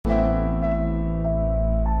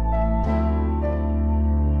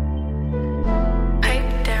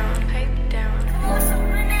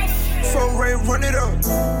Turn it up.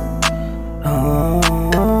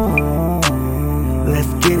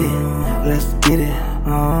 Let's get it, let's get it.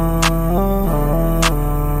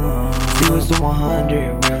 See what's the 100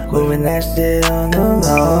 real quick. Moving that shit on the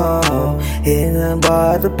low. Hitting the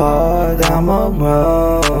bar at the park, I'm on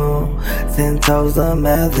roll. 10 toes a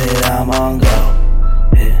method, I'm on go.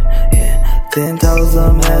 Yeah, yeah. 10 toes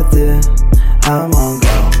a method, I'm on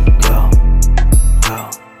go, go, go,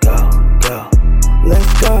 go, go.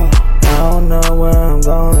 Let's go. I don't know where I'm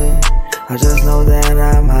going, I just know that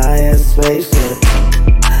I'm high as a spaceship.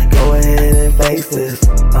 Go ahead and face this,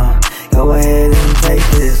 go ahead and take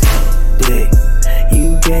this dick.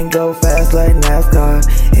 You can go fast like NASCAR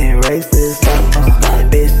and race this.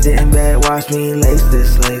 Bitch sitting back, watch me lace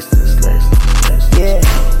this, lace this, lace this, lace this. Yeah,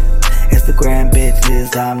 Instagram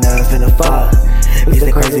bitches, I'm never finna fall. We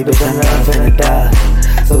say crazy bitch, I'm never finna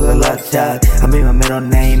die. So good luck, child. I mean my middle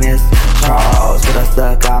name is Charles, but I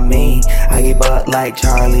suck, I get butt like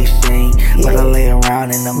Charlie Sheen. But I lay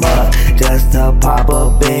around in the mud just to pop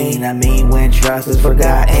a bean. I mean when trust is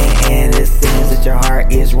forgotten and it seems that your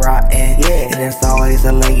heart is rotten, and it's always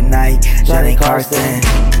a late night Johnny Carson.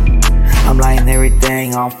 I'm lighting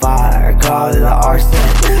everything on fire, call it an arson.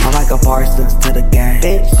 I'm like a Parsons to the game,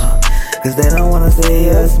 bitch. Cause they don't wanna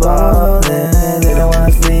see us ballin', they don't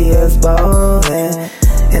wanna see us ballin'.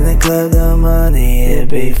 In the club the money it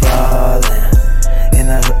be fallin'. In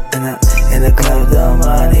the club the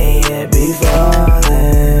money it be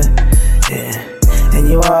fallin'. Yeah, and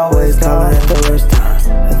you always callin' at the worst times,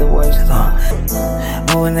 at the worst times.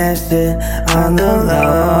 Moving that shit on the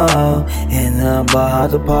low. In the bar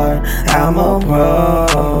at the park, I'm on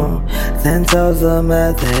pro. 10 toes a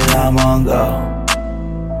method, I'm on go.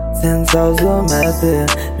 10 toes a method,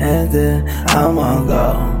 method, I'm on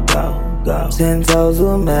go, go, go. 10 toes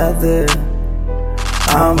a method,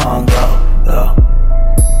 I'm on go, go.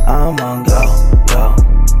 I'm on go, go.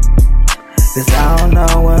 Cause I don't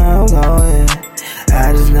know where I'm going,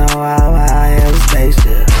 I just know I'm high as a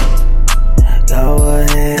spaceship. Go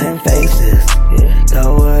ahead and face this,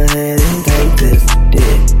 go ahead and take this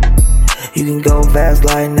dick. You can go fast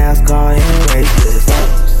like NASCAR and race this.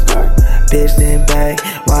 Bitch sit back,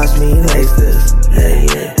 watch me lace this. Hey,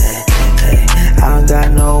 hey, hey. I don't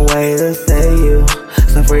got no way to say you,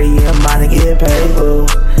 so free your mind to get paid, boo.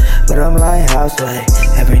 But I'm like houseway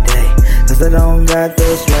every day, cause I don't got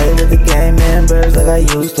the sway with the gang members like I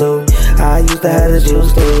used to. I used to have the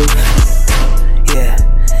juice too. Yeah,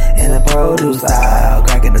 in the produce style,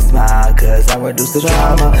 cracking a smile, cause I reduce the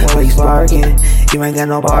drama. While you sparking, you ain't got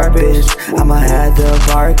no bar, bitch. I'ma have to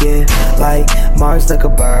bark it like Mark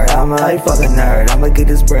Zuckerberg. I'm like fuck a nerd, I'ma get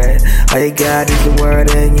this bread. All you got is the word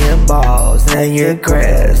and your balls and your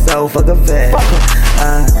crest, so fuck a vet.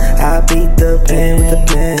 I beat the pen with the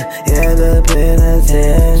pen, yeah, the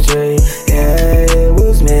penitentiary. Yeah, it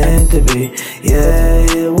was meant to be, yeah,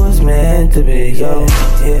 it was meant to be. Yo,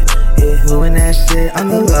 yeah, yeah, moving that shit on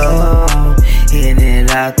the low, hitting it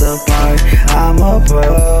out the park, I'm a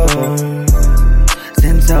pro.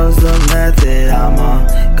 10 toes a method, I'm on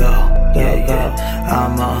go, yeah, yeah,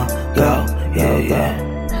 I'm on go, yeah,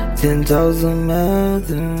 yeah. 10 toes a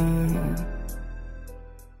method.